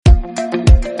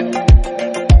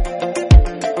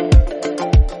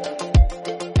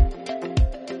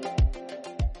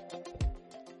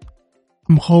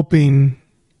hoping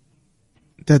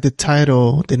that the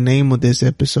title, the name of this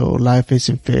episode, Life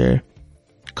Isn't Fair,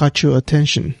 caught your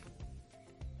attention.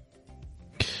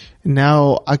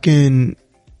 Now I can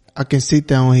sit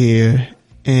down here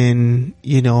and,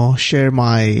 share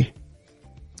my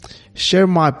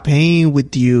pain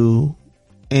with you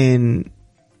in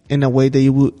a way that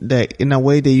you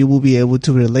will be able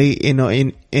to relate,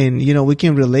 and we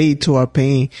can relate to our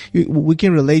pain. We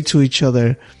can relate to each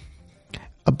other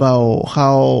about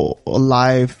how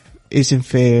life isn't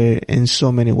fair in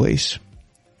so many ways.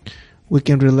 We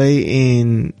can relate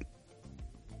in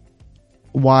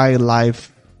why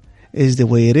life is the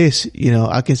way it is.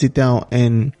 I can sit down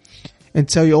and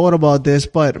tell you all about this,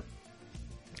 but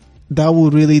that will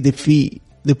really defeat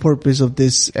the purpose of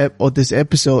this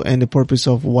episode and the purpose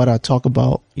of what I talk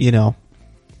about.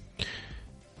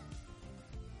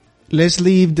 Let's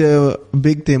leave the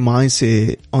victim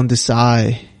mindset on the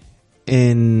side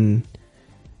and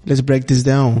let's break this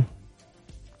down.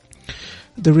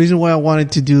 The reason why I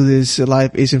wanted to do this,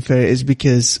 Life Isn't Fair, is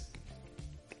because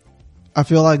I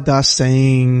feel like that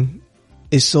saying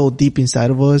is so deep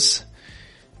inside of us,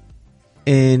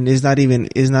 and it's not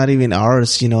even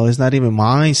ours. It's not even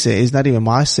mine. It's not even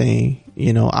my saying.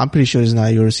 I'm pretty sure it's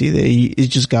not yours either. It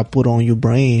just got put on your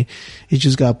brain. It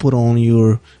just got put on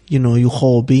your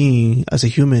whole being as a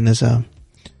human, as a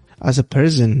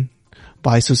person,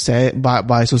 by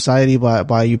society,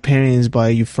 by your parents, by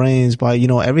your friends, by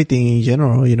everything in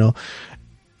general.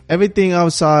 Everything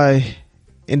outside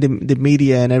in the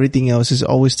media and everything else is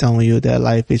always telling you that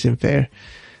life isn't fair.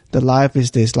 That life is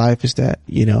this, life is that.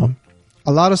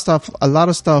 A lot of stuff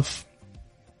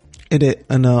in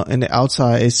the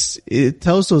outside it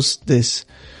tells us this.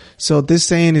 So this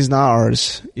saying is not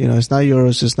ours. It's not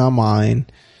yours. It's not mine.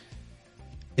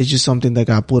 It's just something that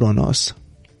got put on us.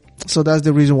 So that's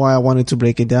the reason why I wanted to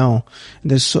break it down.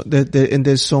 There's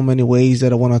so many ways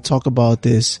that I want to talk about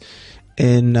this,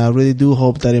 and I really do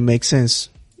hope that it makes sense.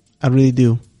 I really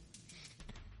do.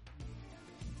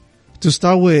 To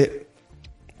start with,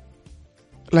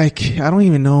 I don't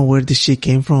even know where this shit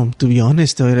came from, to be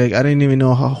honest though. I didn't even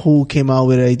know who came out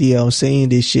with the idea of saying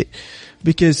this shit.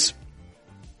 Because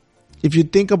if you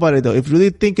think about it though, if you really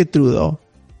think it through though,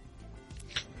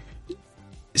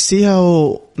 see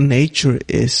how nature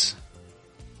is.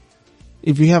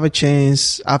 If you have a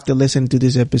chance after listening to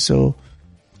this episode,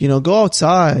 go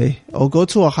outside or go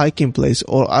to a hiking place,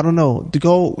 or I don't know, to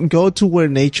go to where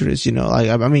nature is,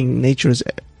 nature is,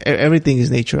 everything is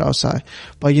nature outside.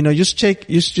 But,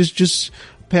 just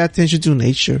pay attention to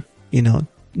nature.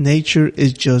 Nature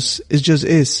is just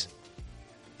is.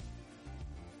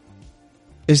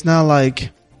 It's not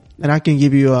like, and I can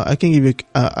give you a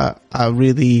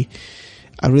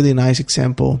really nice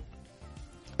example.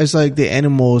 It's like the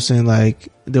animals in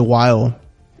the wild,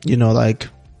 you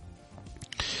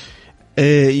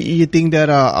think that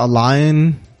a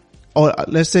lion, or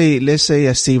let's say a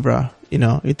zebra,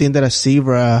 you think that a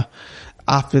zebra,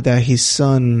 after that his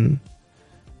son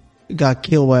got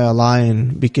killed by a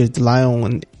lion because the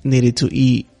lion needed to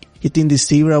eat, you think the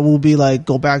zebra will be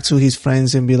go back to his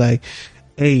friends and be like,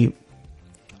 hey,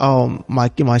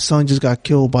 my son just got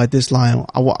killed by this lion.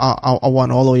 I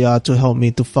want all of y'all to help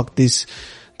me to fuck this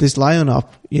lion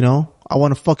up. I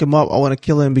want to fuck him up. I want to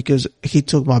kill him because he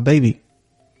took my baby.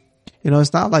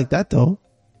 It's not like that though.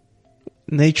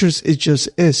 Nature's, it just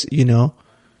is,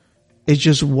 it's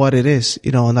just what it is,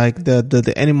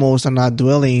 the animals are not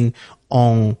dwelling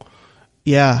on,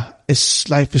 life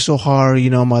is so hard,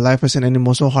 my life as an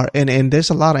animal is so hard. And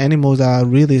there's a lot of animals that are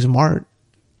really smart.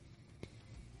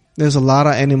 There's a lot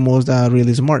of animals that are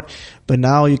really smart. But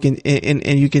now you can,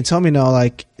 and you can tell me now,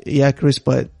 Chris,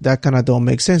 but that kind of don't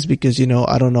make sense because,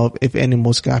 I don't know if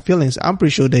animals got feelings. I'm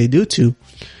pretty sure they do too.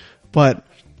 But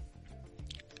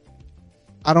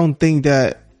I don't think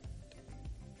that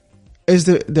is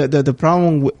the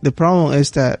problem. The problem is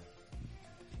that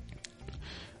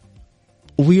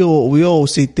we all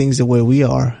see things the way we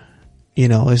are.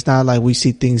 It's not like we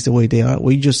see things the way they are.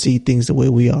 We just see things the way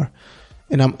we are.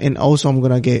 And also I'm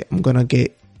gonna get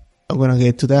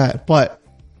to that. But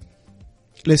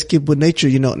let's keep with nature.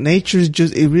 Nature is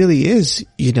just, it really is.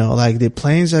 The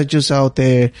planes are just out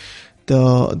there.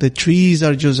 The trees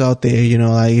are just out there,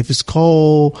 if it's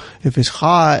cold, if it's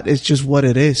hot, it's just what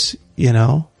it is,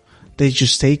 they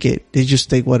just take it. They just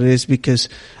take what it is because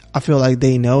I feel like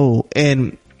they know.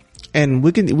 And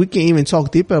we can even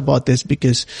talk deeper about this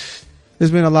because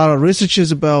there's been a lot of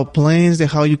researches about planes and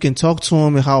how you can talk to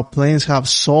them and how planes have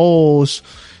souls.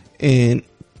 And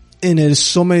there's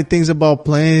so many things about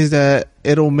planes that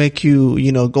it'll make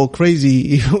you, go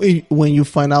crazy when you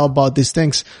find out about these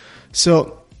things.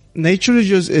 So nature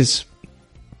just is.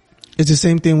 It's the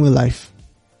same thing with life.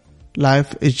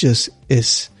 Life is just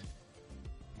is.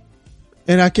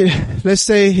 And I can, let's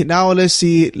see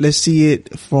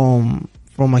it from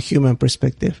a human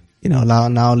perspective.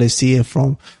 Now let's see it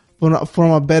from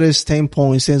a better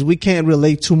standpoint, since we can't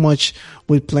relate too much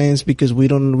with plants because we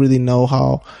don't really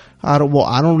know I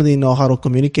don't really know how to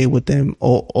communicate with them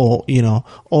or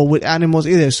with animals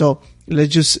either. So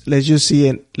let's just see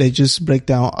it. Let's just break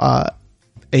down, a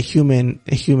human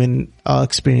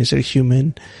experience, or a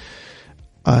human,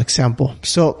 example.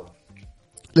 So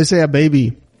let's say a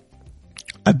baby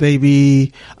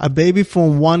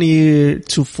from 1 year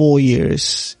to 4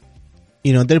 years,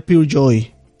 they're pure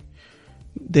joy.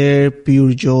 They're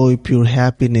pure joy, pure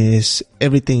happiness.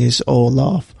 Everything is all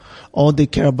love. All they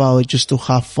care about is just to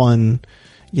have fun.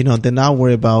 They're not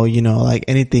worried about, like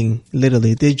anything,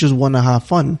 literally. They just want to have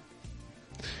fun.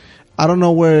 I don't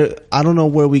know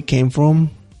where we came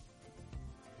from.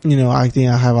 I think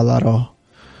I have a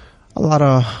lot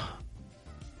of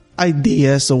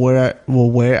ideas of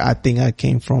where I think I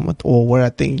came from, or where I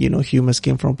think, humans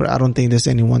came from, but I don't think there's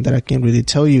anyone that I can really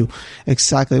tell you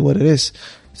exactly what it is.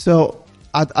 So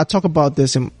I talk about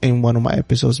this in one of my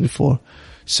episodes before.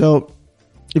 So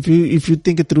if you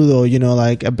think it through though,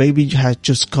 like a baby had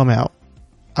just come out.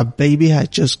 A baby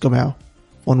had just come out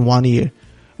on 1 year.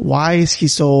 Why is he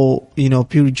so,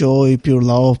 pure joy, pure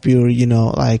love, pure,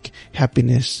 like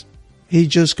happiness? He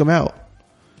just come out.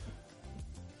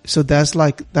 So that's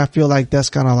like, I feel like that's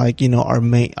kind of like,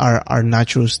 our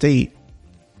natural state.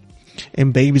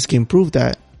 And babies can prove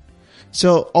that.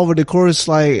 So over the course,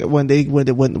 like when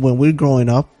we're growing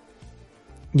up,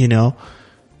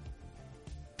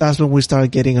 that's when we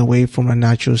start getting away from our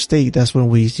natural state. That's when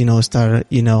we, start,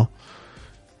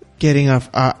 getting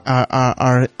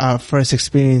our first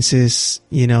experiences,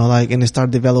 and start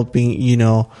developing,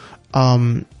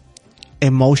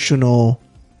 emotional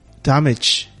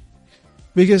damage.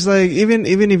 Because like, even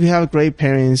if you have great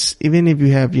parents, even if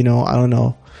you have, I don't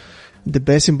know, the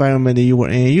best environment that you were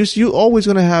in, you always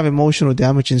going to have emotional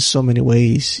damage in so many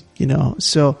ways,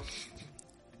 so,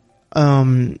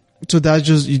 so that's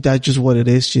just what it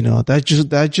is, that's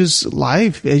just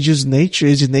life. It's just nature.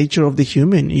 It's the nature of the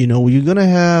human, you're going to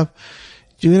have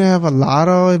a lot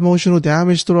of emotional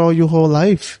damage throughout your whole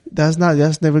life. That's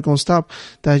never going to stop.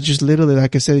 That's just literally,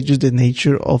 like I said, it's just the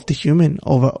nature of the human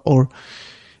or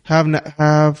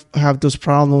have those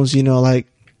problems, like,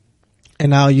 and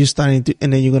now you're starting to,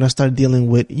 and then you're going to start dealing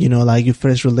with, like your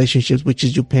first relationships, which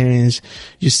is your parents,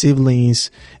 your siblings,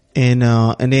 and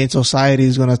then society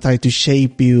is going to try to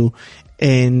shape you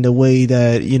in the way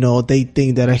that, they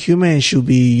think that a human should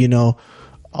be,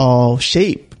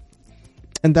 shaped.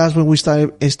 And that's when we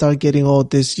start getting all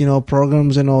this,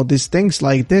 programs and all these things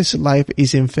like this. Life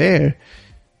isn't fair,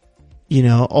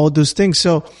 all those things.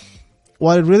 So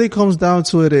what it really comes down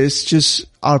to it is just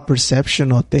our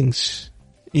perception of things.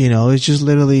 It's just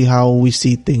literally how we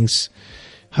see things,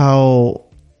 how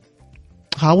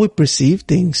we perceive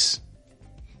things.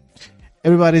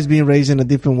 Everybody's being raised in a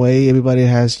different way. Everybody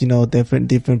has,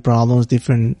 different problems,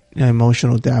 different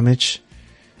emotional damage,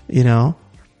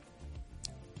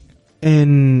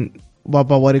 and but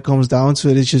what it comes down to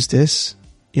it is just this,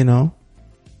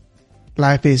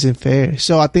 life isn't fair.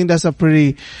 So I think that's a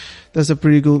pretty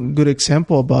good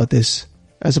example about this.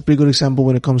 That's a pretty good example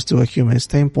when it comes to a human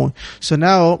standpoint. So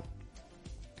now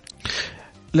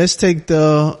let's take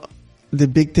the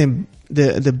victim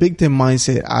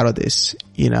mindset out of this,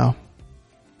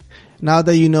 Now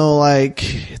that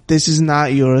like, this is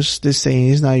not yours, this saying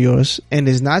is not yours, and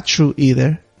it's not true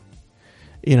either.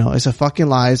 It's a fucking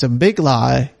lie. It's a big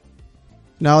lie.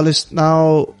 Now let's take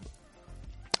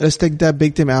that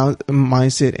victim out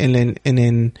mindset and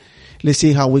then let's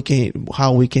see how we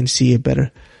can see it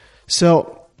better.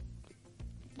 So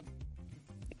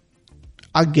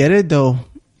I get it though.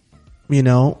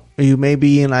 You may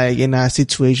be in a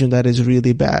situation that is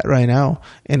really bad right now,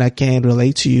 and I can't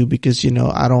relate to you because,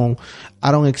 I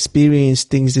don't experience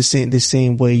things the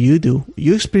same way you do.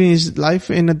 You experience life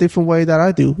in a different way that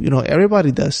I do.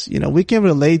 Everybody does. We can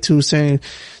relate to a certain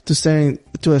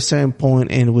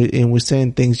point, and we're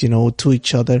saying things, to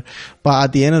each other. But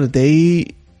at the end of the day,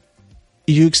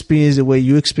 you experience the way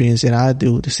you experience, and I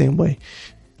do the same way.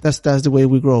 That's the way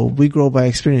we grow. We grow by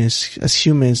experience. As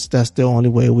humans, that's the only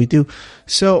way we do.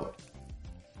 So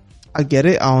I get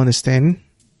it. I understand.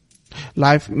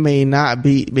 Life may not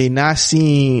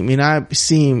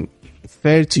seem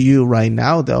fair to you right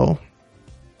now though.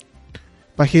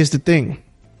 But here's the thing.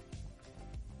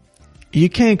 You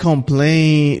can't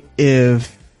complain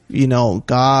if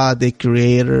God, the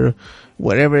creator,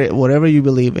 whatever you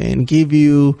believe in, give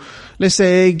you, let's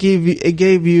say it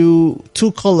gave you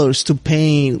two colors to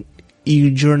paint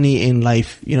your journey in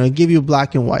life. It give you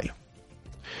black and white.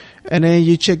 And then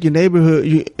you check your neighborhood,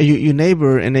 your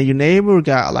neighbor, and then your neighbor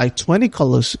got like 20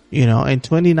 colors, and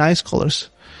 20 nice colors.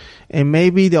 And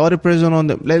maybe the other person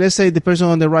let's say the person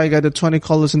on the right got the 20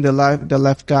 colors and the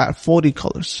left got 40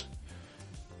 colors.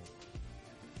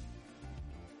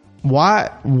 Why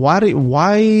would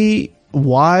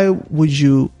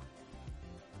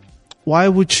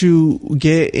you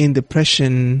get in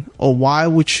depression, or why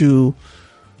would you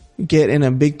get in a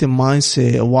victim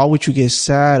mindset, or why would you get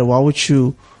sad, or why would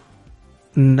you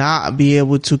not be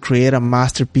able to create a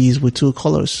masterpiece with two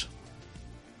colors?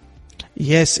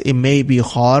 Yes, it may be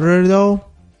harder though.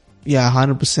 Yeah,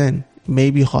 100%. It may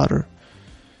be harder.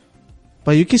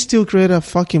 But you can still create a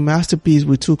fucking masterpiece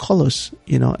with two colors,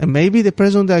 and maybe the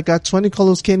person that got 20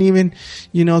 colors can't even,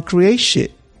 create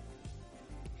shit.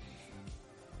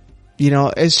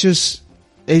 It's just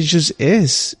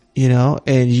is,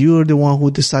 and you're the one who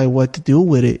decide what to do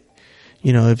with it.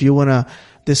 If you want to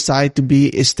decide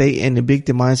to stay in the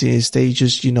victim mindset and stay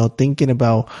just, thinking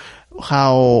about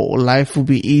how life would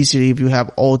be easier if you have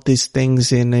all these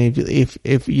things, and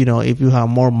if you have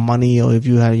more money, or if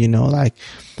you have, like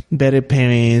better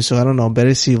parents, or I don't know,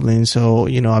 better siblings, or,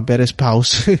 a better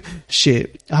spouse,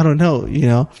 shit. I don't know,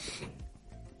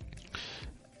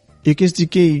 You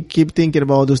can keep thinking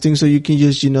about those things, so you can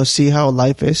just, see how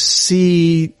life is,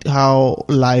 see how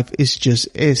life is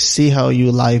see how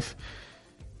you life,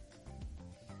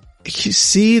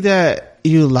 see that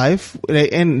your life,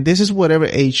 and this is whatever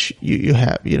age you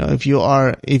have, if you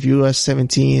are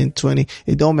 17, 20,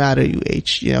 it don't matter your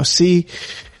age,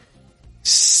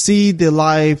 see the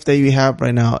life that you have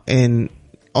right now, and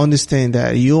understand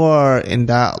that you are in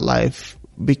that life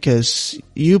because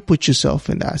you put yourself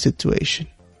in that situation.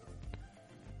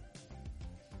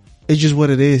 It's just what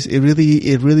it is. It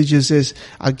really just is.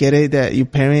 I get it that your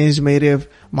parents might have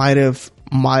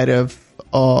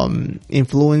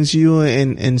influence you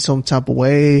in some type of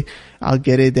way. I'll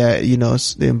get it that,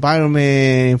 the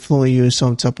environment influence you in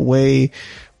some type of way.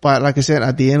 But like I said,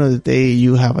 at the end of the day,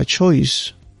 you have a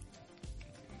choice.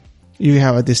 You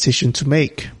have a decision to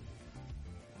make.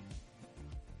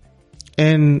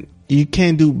 And you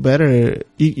can't do better.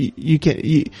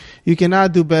 You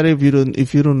cannot do better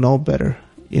if you don't know better,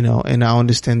 and I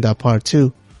understand that part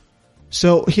too.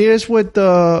 So here's what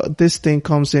this thing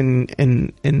comes in,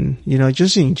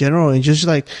 just in general, and just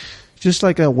like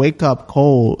a wake up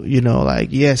call,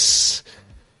 yes,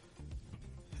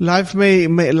 life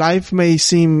may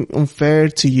seem unfair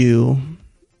to you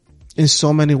in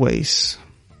so many ways.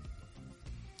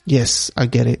 Yes, I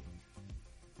get it.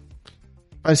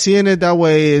 But seeing it that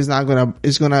way is not gonna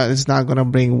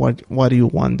bring what you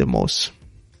want the most.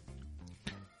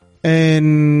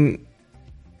 And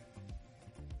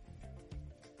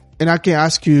I can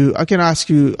ask you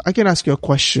a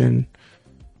question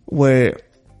where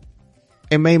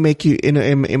it may make you,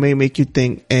 it may make you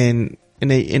think, and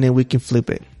then we can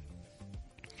flip it.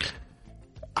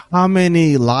 How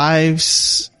many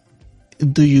lives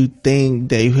do you think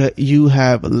that you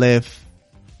have lived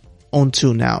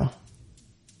until now?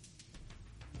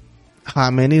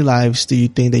 How many lives do you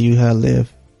think that you have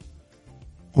lived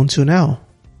until now?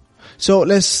 So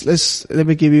let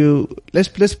me give you,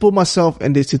 let's put myself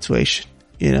in this situation.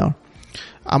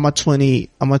 I'm a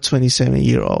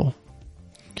 27-year-old.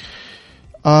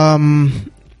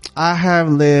 I have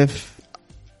lived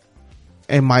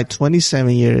in my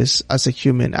 27 years as a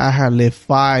human. I have lived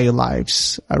 5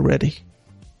 lives already.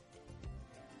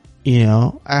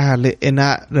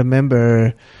 I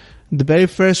remember the very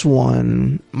first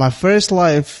one, my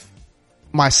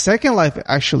second life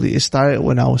actually started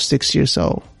when I was 6 years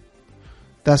old.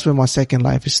 That's when my second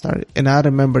life started. And I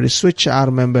remember the switch. I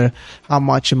remember how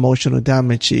much emotional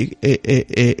damage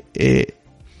it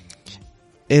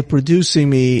producing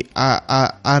me.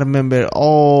 I remember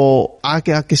I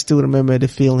can still remember the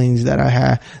feelings that I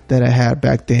had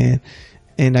back then.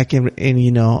 And I can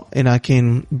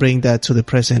bring that to the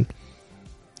present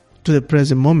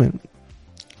moment.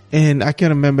 And I can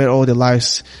remember all the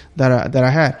lives that I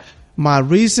had. My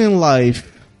recent life,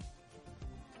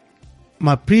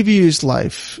 my previous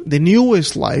life, the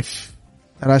newest life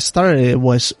that I started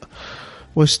was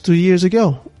 2 years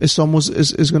ago. It's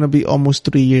going to be almost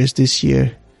 3 years this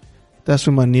year. That's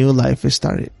when my new life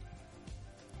started.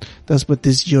 That's what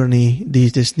this journey,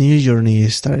 this new journey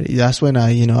started. That's when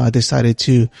I decided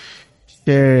to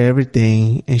share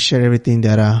everything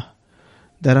that I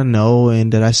know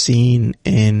and that I've seen,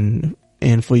 and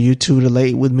for you to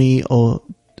relate with me or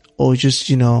or just,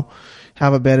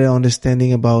 have a better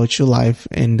understanding about your life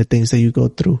and the things that you go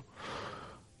through.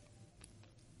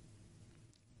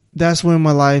 That's when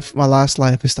my last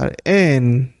life started.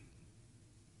 And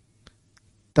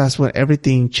that's when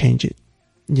everything changed,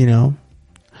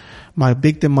 My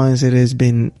victim mindset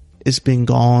it's been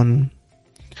gone.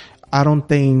 I don't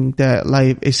think that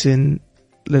life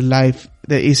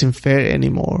that isn't fair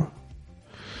anymore.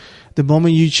 The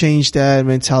moment you change that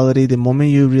mentality, the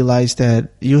moment you realize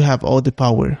that you have all the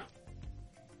power,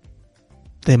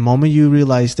 the moment you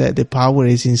realize that the power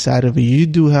is inside of you, you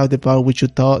do have the power with your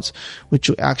thoughts, with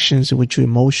your actions, and with your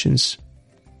emotions.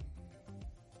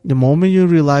 The moment you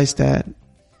realize that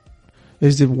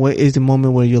is the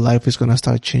moment where your life is going to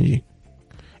start changing.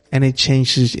 And it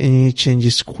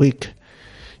changes quick.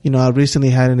 I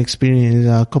recently had an experience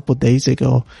a couple of days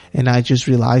ago, and I just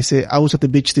realized it. I was at the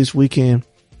beach this weekend,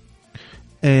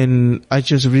 and I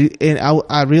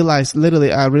realized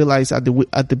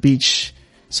at the beach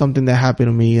something that happened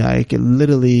to me. Like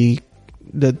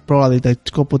probably a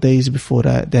couple of days before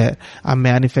that I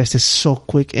manifested so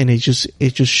quick, and it just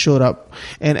showed up,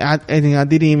 and I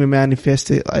didn't even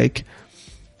manifest it like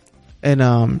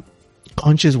in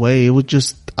conscious way. It was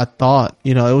just a thought,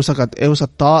 it was a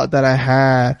thought that I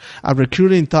had, a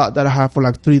recurring thought that I had for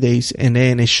like 3 days, and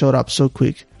then it showed up so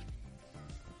quick.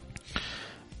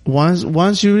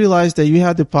 Once you realize that you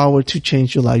have the power to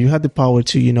change your life, you have the power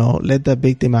to, let that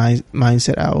victim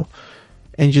mindset out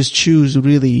and just choose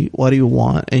really what you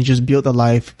want and just build a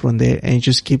life from there and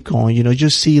just keep going,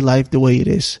 just see life the way it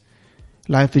is.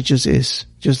 Life, it just is,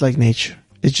 just like nature.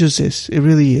 It just is. It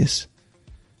really is.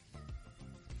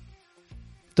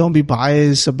 Don't be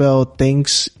biased about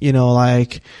things,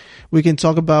 like we can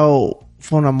talk about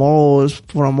from a moral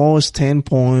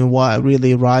standpoint what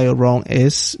really right or wrong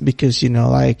is, because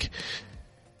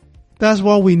that's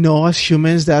what we know as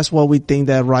humans. That's what we think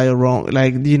that right or wrong,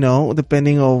 like,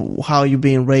 depending on how you're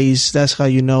being raised, that's how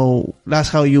that's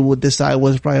how you would decide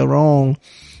what's right or wrong,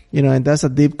 and that's a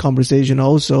deep conversation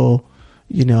also.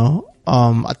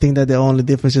 I think that the only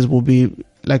differences will be,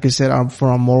 like I said, from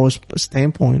a moral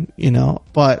standpoint,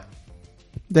 but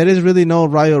there is really no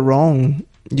right or wrong.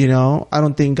 I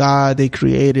don't think God, the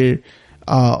creator,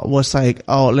 was like,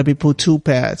 oh, let me put two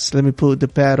paths. Let me put the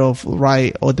path of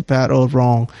right or the path of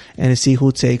wrong and see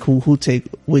who take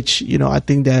which. I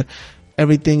think that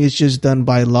everything is just done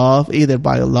by love, either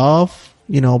by love,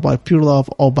 by pure love,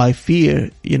 or by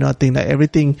fear. I think that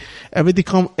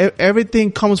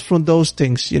everything comes from those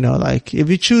things, like if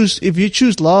you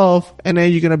choose love, and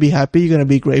then you're going to be happy, you're going to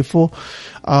be grateful.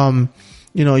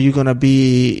 You're going to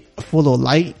be full of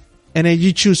light. And then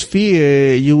you choose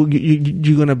fear, you're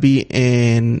going to be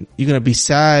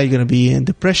sad, you're going to be in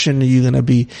depression, you're going to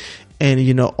be,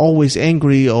 always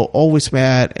angry or always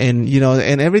mad. And,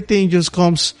 and everything just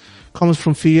comes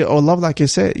from fear or love. Like I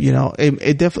said,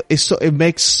 it definitely, it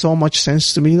makes so much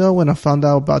sense to me though, when I found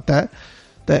out about that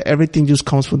everything just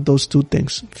comes from those two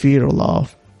things, fear or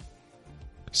love.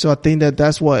 So I think that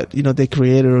that's what, the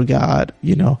creator of God,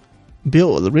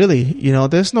 built, really.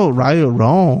 There's no right or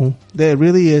wrong. There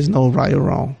really is no right or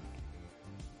wrong.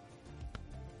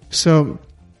 So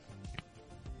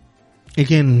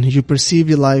again, you perceive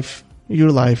your life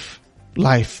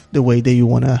the way that you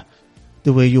want to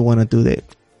do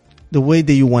it, the way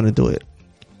that you want to do it.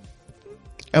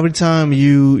 Every time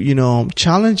you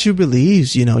challenge your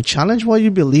beliefs, challenge what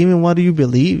you believe in, what do you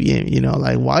believe in,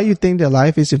 like why you think that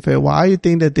life isn't fair, why you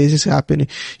think that this is happening,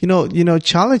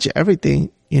 challenge everything,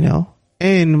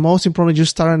 and most importantly,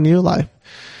 just start a new life.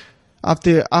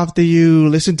 After you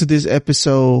listen to this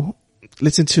episode,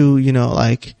 listen to,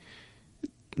 like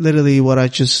literally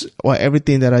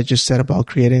everything that I just said about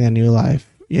creating a new life.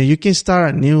 You can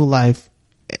start a new life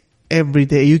every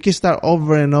day. You can start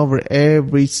over and over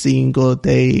every single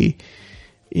day.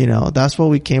 That's what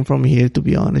we came from here, to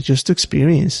be honest, just to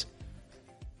experience.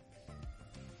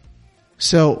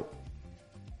 So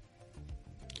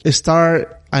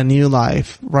start a new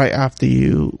life right after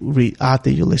you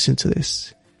listen to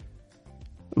this.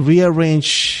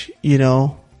 Rearrange,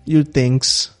 your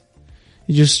things.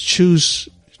 You just choose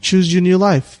your new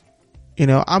life.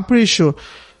 I'm pretty sure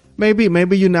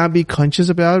maybe you not be conscious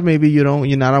about it. Maybe you're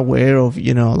not aware of,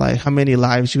 like how many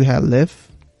lives you have lived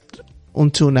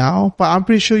until now, but I'm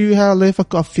pretty sure you have lived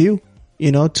a few,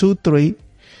 2, 3.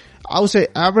 I would say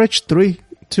average 3,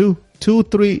 2,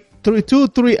 3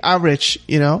 average,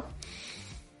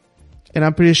 And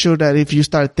I'm pretty sure that if you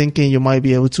start thinking, you might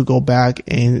be able to go back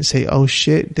and say, oh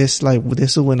shit, this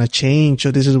is when I change,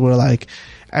 or this is where like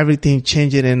everything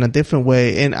changing in a different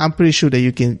way. And I'm pretty sure that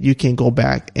you can go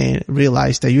back and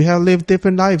realize that you have lived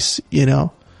different lives,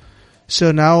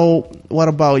 So now what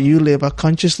about you live a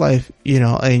conscious life,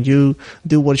 and you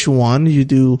do what you want. You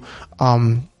do,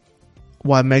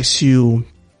 what makes you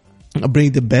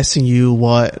bring the best in you,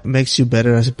 what makes you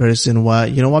better as a person, what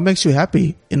makes you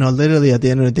happy. Literally at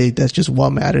the end of the day, that's just what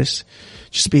matters.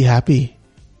 Just be happy.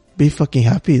 Be fucking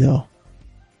happy though.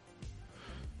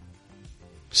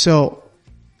 So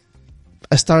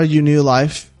I started your new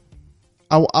life.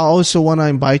 I also want to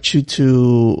invite you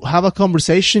to have a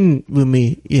conversation with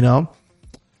me, to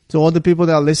all the people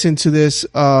that listen to this.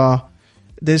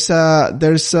 There's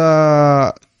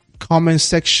a comment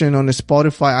section on the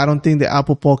Spotify. I don't think the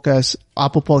Apple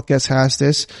Podcast has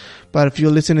this, but if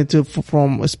you're listening to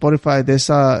from Spotify,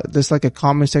 there's like a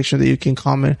comment section that you can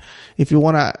comment if you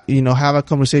want to, have a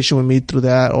conversation with me through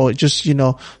that, or just,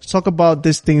 talk about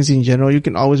these things in general. You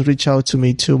can always reach out to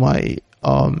me to my,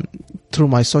 through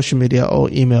my social media or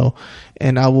email,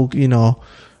 and I will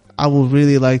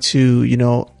really like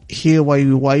to, hear what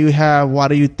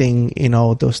do you think,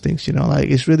 those things, like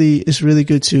it's really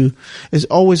good it's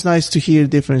always nice to hear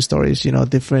different stories,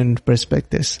 different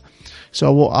perspectives.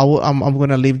 So I'm going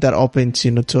to leave that open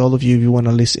to, to all of you if you want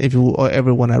to listen, if you or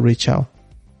ever want to reach out.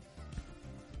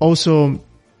 Also,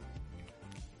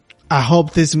 I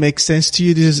hope this makes sense to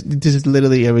you. This is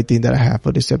literally everything that I have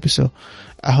for this episode.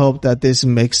 I hope that this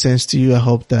makes sense to you. I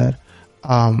hope that,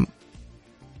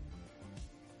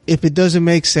 if it doesn't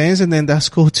make sense, and then that's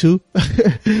cool too.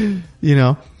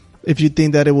 If you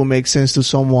think that it will make sense to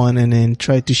someone, and then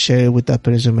try to share it with that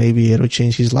person, maybe it'll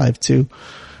change his life too.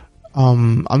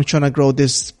 I'm trying to grow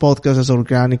this podcast as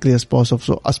organically as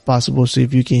possible. So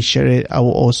if you can share it, I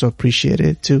will also appreciate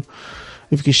it too.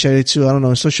 If you can share it to, I don't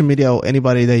know, social media or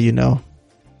anybody that you know.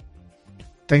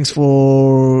 Thanks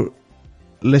for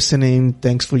listening.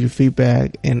 Thanks for your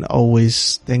feedback, and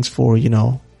always thanks for,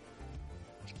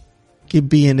 keep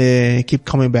being there, keep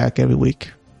coming back every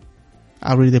week.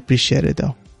 I really appreciate it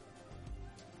though.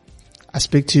 I'll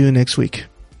speak to you next week.